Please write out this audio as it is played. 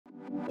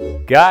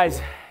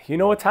Guys, you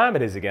know what time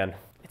it is again.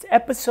 It's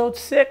episode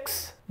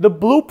 6. The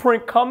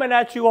blueprint coming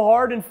at you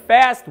hard and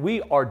fast.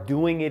 We are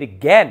doing it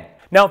again.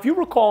 Now, if you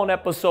recall in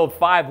episode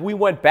 5, we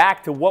went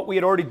back to what we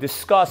had already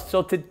discussed.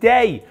 So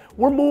today,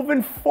 we're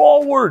moving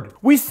forward.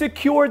 We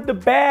secured the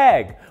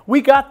bag.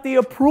 We got the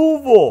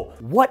approval.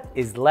 What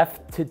is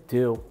left to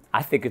do?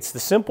 I think it's the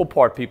simple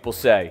part, people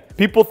say.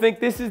 People think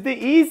this is the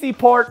easy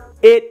part.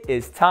 It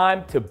is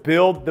time to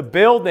build the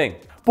building.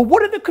 But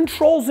what are the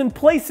controls in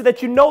place so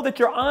that you know that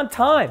you're on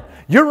time,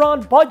 you're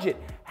on budget?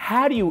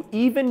 How do you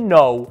even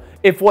know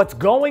if what's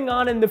going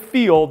on in the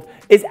field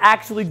is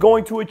actually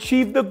going to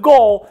achieve the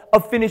goal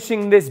of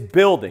finishing this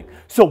building?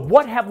 So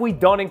what have we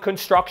done in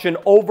construction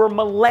over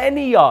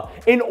millennia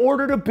in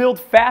order to build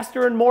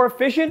faster and more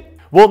efficient?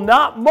 Well,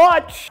 not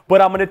much,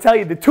 but I'm going to tell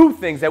you the 2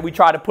 things that we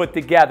try to put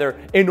together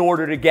in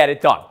order to get it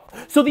done.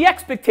 So the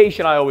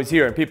expectation I always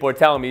hear and people are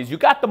telling me is you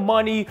got the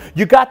money,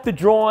 you got the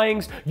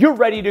drawings, you're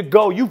ready to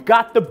go, you've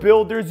got the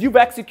builders, you've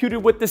executed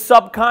with the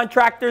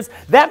subcontractors.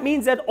 That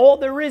means that all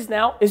there is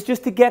now is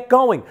just to get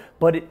going.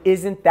 But it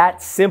isn't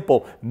that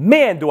simple.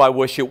 Man, do I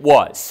wish it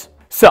was.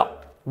 So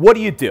what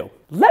do?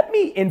 Let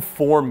me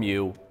inform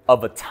you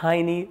of a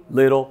tiny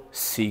little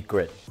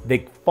secret.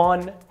 The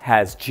fun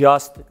has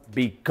just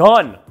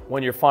begun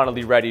when you're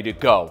finally ready to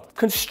go.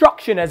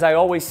 Construction, as I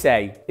always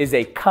say, is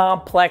a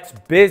complex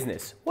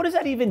business. What does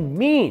that even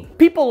mean?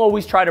 People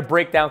always try to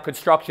break down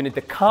construction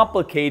into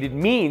complicated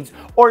means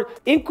or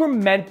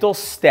incremental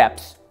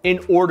steps in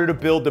order to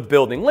build a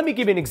building. Let me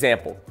give you an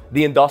example.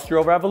 The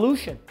Industrial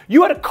Revolution.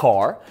 You had a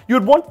car, you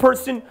had one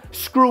person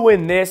screw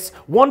in this,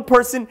 one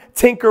person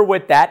tinker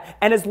with that,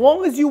 and as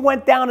long as you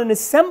went down an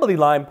assembly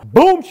line,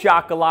 boom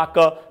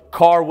shakalaka,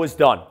 car was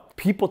done.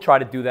 People try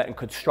to do that in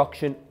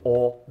construction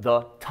all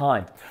the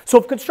time. So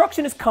if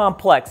construction is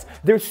complex,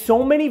 there's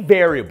so many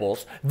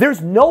variables,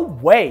 there's no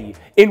way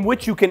in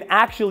which you can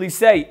actually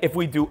say, if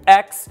we do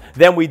X,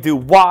 then we do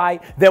Y,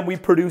 then we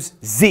produce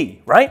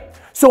Z, right?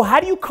 So how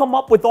do you come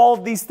up with all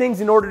of these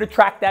things in order to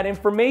track that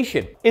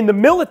information? In the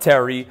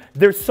military,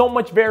 there's so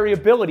much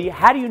variability.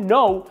 How do you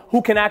know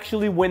who can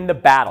actually win the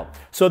battle?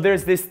 So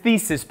there's this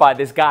thesis by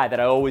this guy that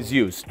I always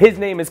use. His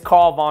name is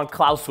Karl von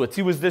Clausewitz.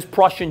 He was this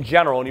Prussian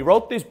general, and he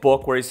wrote this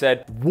book where he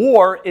said,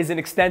 war is an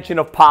extension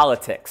of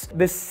politics.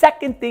 The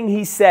second thing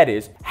he said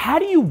is, how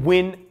do you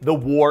win the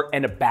war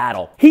and a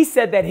battle? He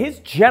said that his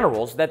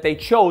generals that they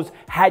chose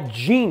had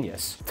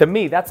genius. To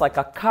me, that's like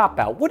a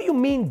cop-out. What do you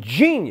mean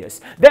genius?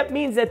 That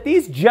means that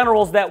these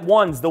generals that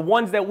won, the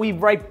ones that we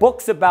write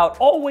books about,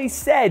 always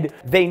said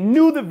they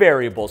knew the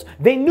variables,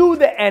 they knew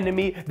the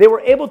enemy, they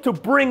were able to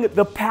bring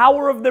the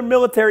power of their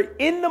military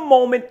in the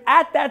moment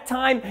at that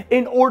time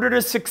in order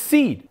to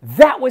succeed.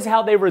 That was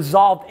how they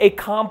resolved a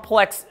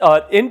complex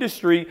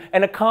industry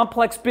and a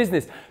complex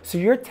business. So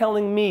you're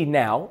telling me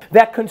now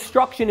that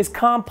construction is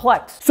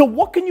complex. So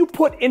what can you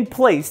put in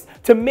place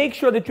to make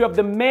sure that you have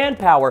the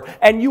manpower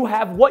and you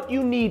have what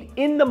you need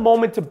in the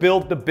moment to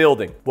build the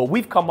building? Well,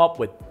 we've come up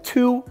with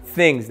 2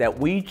 things that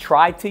we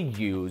try to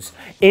use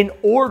in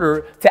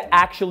order to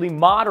actually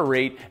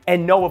moderate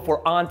and know if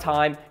we're on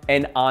time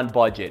and on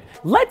budget.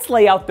 Let's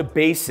lay out the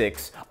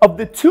basics of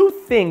the 2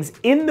 things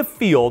in the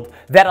field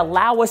that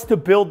allow us to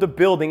build the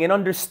building and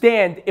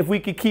understand if we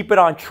could keep it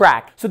on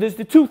track. So there's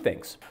the 2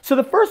 things. So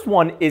the first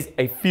one is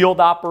a field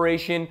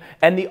operation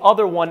and the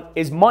other one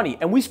is money.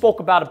 And we spoke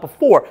about it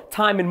before.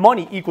 Time and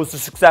money equals a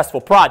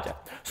successful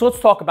project. So let's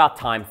talk about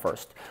time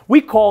first.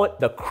 We call it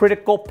the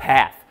critical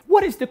path.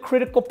 What is the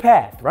critical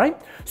path,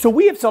 right? So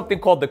we have something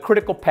called the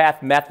critical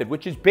path method,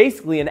 which is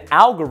basically an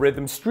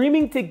algorithm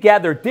streaming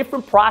together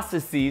different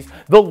processes,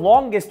 the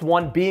longest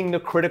one being the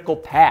critical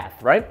path,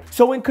 right?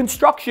 So in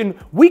construction,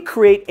 we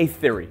create a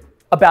theory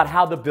about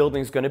how the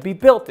building's going to be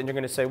built. And you're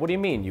going to say, what do you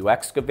mean? You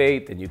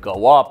excavate, then you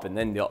go up, and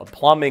then the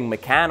plumbing,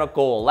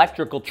 mechanical,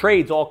 electrical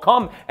trades all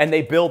come and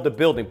they build the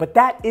building. But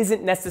that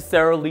isn't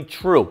necessarily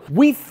true.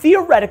 We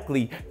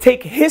theoretically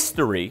take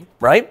history,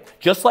 right,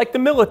 just like the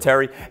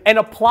military, and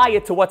apply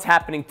it to what's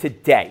happening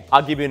today.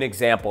 I'll give you an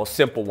example, a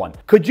simple one.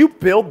 Could you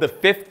build the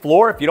 5th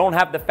floor if you don't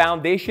have the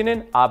foundation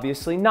in?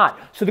 Obviously not.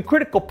 So the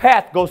critical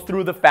path goes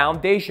through the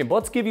foundation. But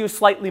let's give you a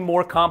slightly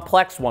more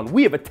complex one.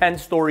 We have a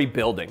 10-story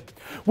building.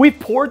 We've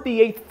poured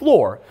the 8th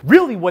floor.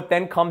 Really what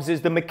then comes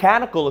is the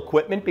mechanical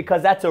equipment,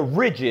 because that's a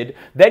rigid.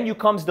 Then you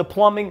comes the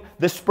plumbing,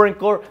 the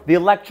sprinkler, the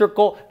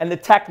electrical, and the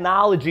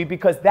technology,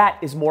 because that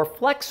is more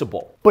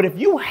flexible. But if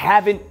you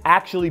haven't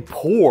actually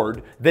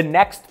poured the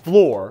next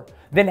floor,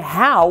 then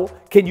how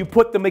can you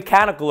put the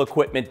mechanical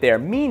equipment there?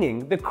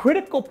 Meaning the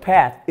critical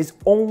path is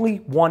only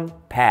one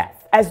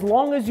path. As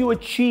long as you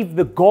achieve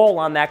the goal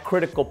on that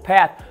critical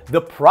path,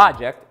 the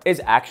project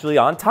is actually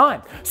on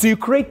time. So you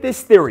create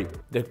this theory,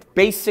 the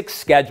basic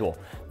schedule.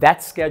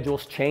 That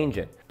schedule's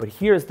changing. But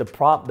here's the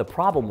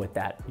problem with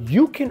that.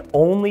 You can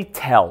only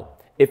tell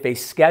if a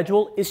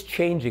schedule is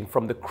changing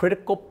from the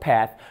critical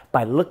path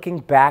by looking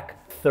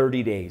back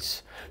 30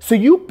 days. So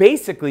you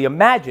basically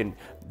imagine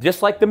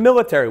just like the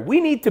military.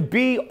 We need to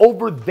be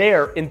over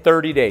there in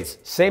 30 days.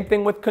 Same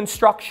thing with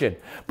construction.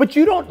 But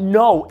you don't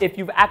know if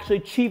you've actually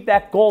achieved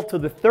that goal till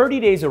the 30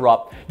 days are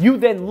up. You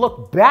then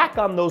look back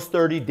on those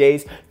 30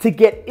 days to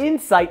get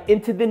insight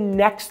into the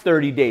next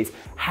 30 days.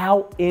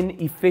 How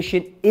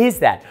inefficient is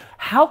that?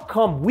 How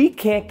come we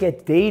can't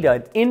get data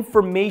and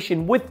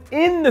information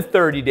within the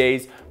 30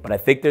 days? But I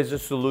think there's a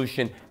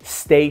solution.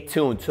 Stay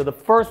tuned. So the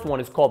first one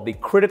is called the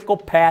critical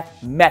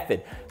path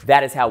method.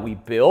 That is how we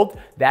build.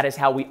 That is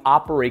how we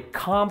operate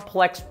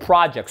complex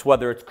projects,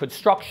 whether it's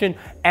construction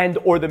and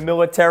or the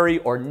military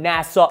or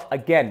NASA.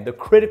 Again, the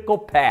critical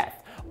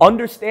path.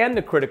 Understand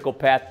the critical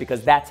path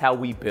because that's how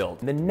we build.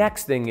 The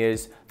next thing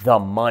is the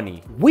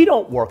money. We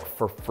don't work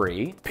for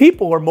free.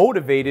 People are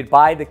motivated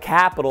by the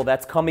capital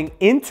that's coming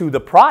into the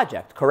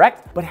project,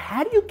 correct? But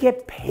how do you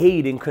get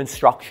paid in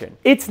construction?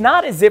 It's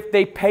not as if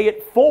they pay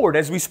it forward,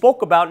 as we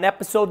spoke about in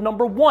episode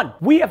number 1.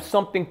 We have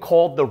something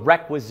called the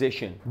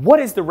requisition. What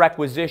is the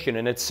requisition?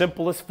 In its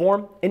simplest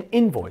form, an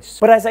invoice.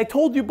 But as I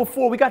told you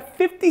before, we got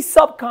 50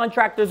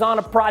 subcontractors on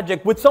a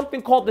project with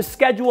something called the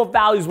schedule of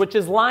values, which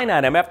is line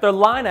item after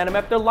line item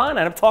after line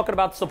item, talking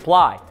about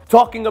supply,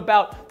 talking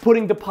about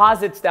putting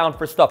deposits down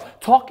for stuff,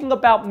 talking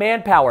about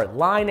manpower,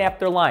 line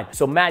after line.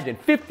 So imagine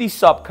 50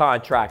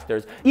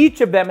 subcontractors. Each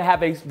of them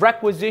have a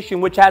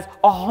requisition which has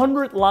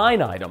 100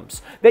 line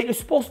items that you're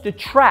supposed to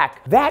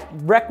track. That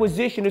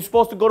requisition is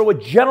supposed to go to a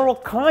general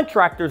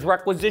contractor's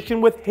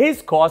requisition with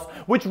his cost,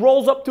 which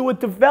rolls up to a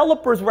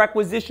developer's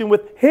requisition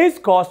with his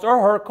cost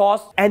or her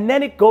cost, and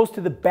then it goes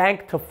to the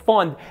bank to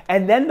fund,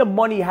 and then the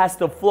money has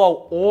to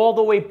flow all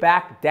the way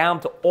back down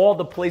to all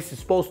the places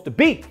it's supposed to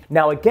be.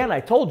 Now again, I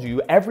told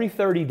you every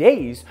 30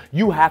 days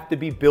you have to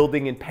be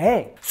building and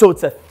paying. So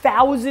it's a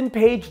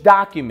 1,000-page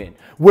document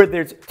where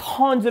there's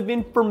tons of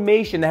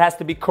information that has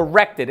to be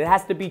corrected, it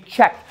has to be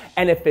checked,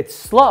 and if it's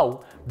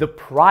slow, the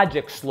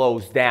project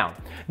slows down.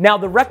 Now,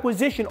 the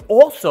requisition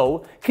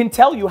also can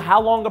tell you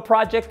how long a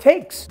project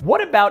takes.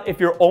 What about if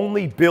you're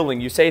only billing?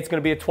 You say it's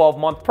going to be a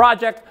 12-month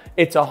project,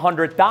 it's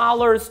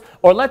 $100,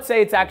 or let's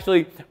say it's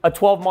actually a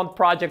 12-month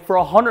project for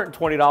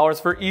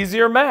 $120 for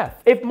easier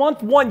math. If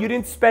month 1 you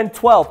didn't spend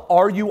 12,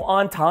 are you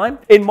on time?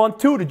 In month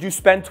 2, did you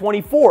spend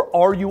 24?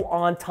 Are you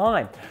on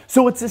time?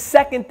 So it's the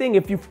second thing.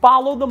 If you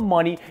follow the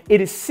money,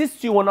 it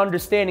assists you in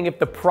understanding if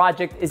the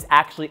project is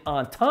actually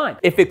on time.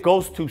 If it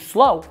goes too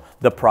slow,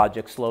 the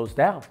project slows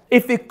down.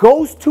 If it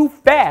goes too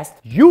fast,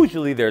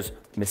 usually there's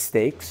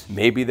mistakes,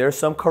 maybe there's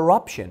some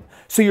corruption.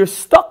 So you're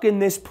stuck in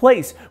this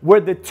place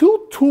where the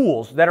two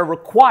tools that are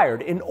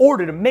required in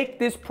order to make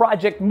this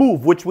project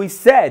move, which we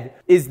said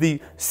is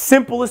the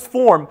simplest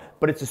form,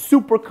 but it's a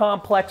super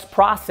complex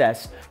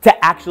process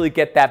to actually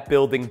get that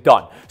building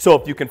done. So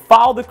if you can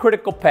follow the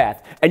critical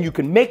path and you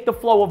can make the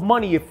flow of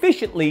money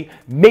efficiently,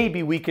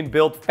 maybe we can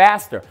build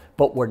faster,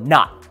 but we're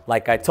not.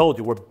 Like I told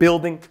you, we're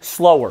building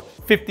slower.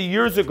 50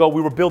 years ago,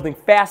 we were building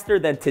faster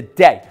than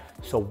today.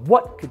 So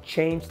what could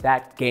change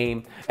that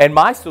game? And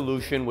my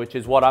solution, which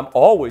is what I'm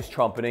always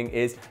trumpeting,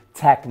 is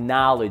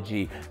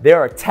technology. There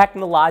are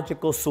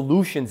technological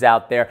solutions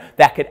out there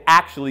that could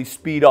actually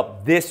speed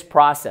up this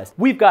process.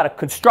 We've got a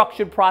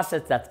construction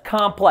process that's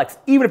complex.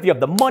 Even if you have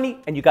the money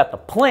and you got the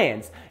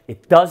plans,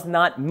 it does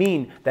not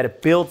mean that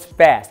it builds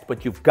fast,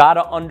 but you've got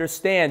to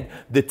understand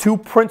the two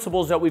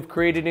principles that we've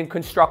created in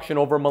construction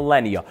over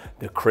millennia,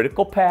 the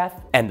critical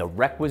path and the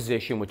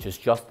requisition, which is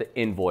just the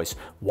invoice.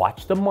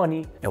 Watch the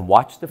money and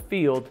watch the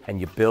field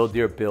and you build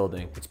your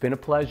building. It's been a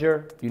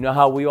pleasure. You know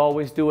how we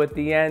always do at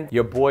the end.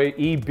 Your boy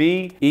E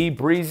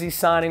Breezy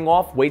signing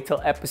off. Wait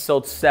till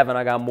episode 7.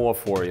 I got more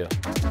for you.